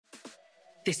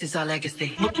This is our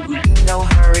legacy. No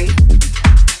hurry,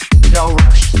 no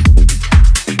rush.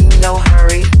 No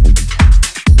hurry,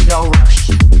 no rush.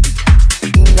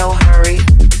 No hurry,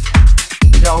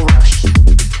 no rush.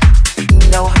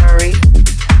 No hurry,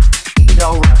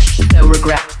 no rush. No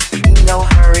regret. No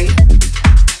hurry,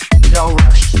 no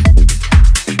rush.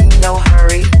 No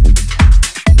hurry,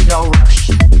 no rush.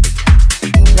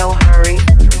 No hurry,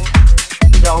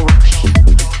 no rush.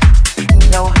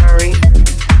 No hurry,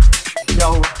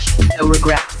 no rush. No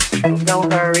regret. No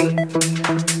hurry,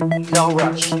 no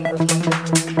rush.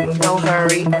 No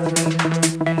hurry,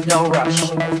 no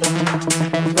rush.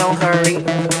 No hurry,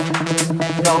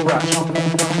 no rush.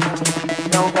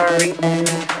 No hurry.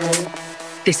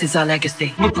 This is our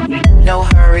legacy. No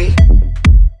hurry,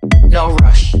 no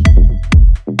rush.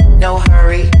 No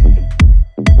hurry,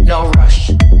 no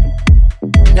rush.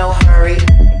 No hurry,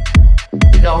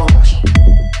 no rush.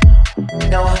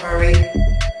 No hurry,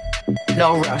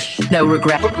 no rush. No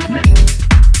regret.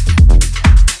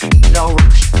 No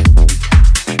rush.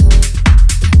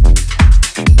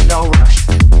 No rush.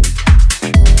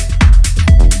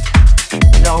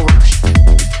 No rush.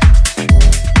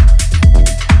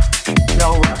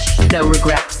 No rush. No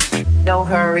regrets. No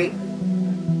hurry.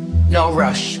 No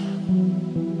rush.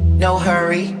 No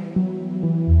hurry.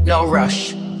 No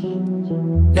rush.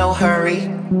 No hurry.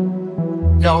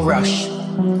 No rush.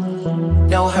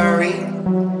 No hurry.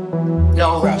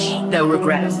 No rush. No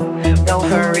regrets. No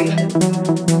hurry.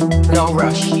 No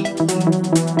rush.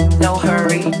 No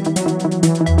hurry.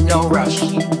 No rush.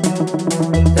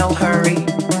 No hurry.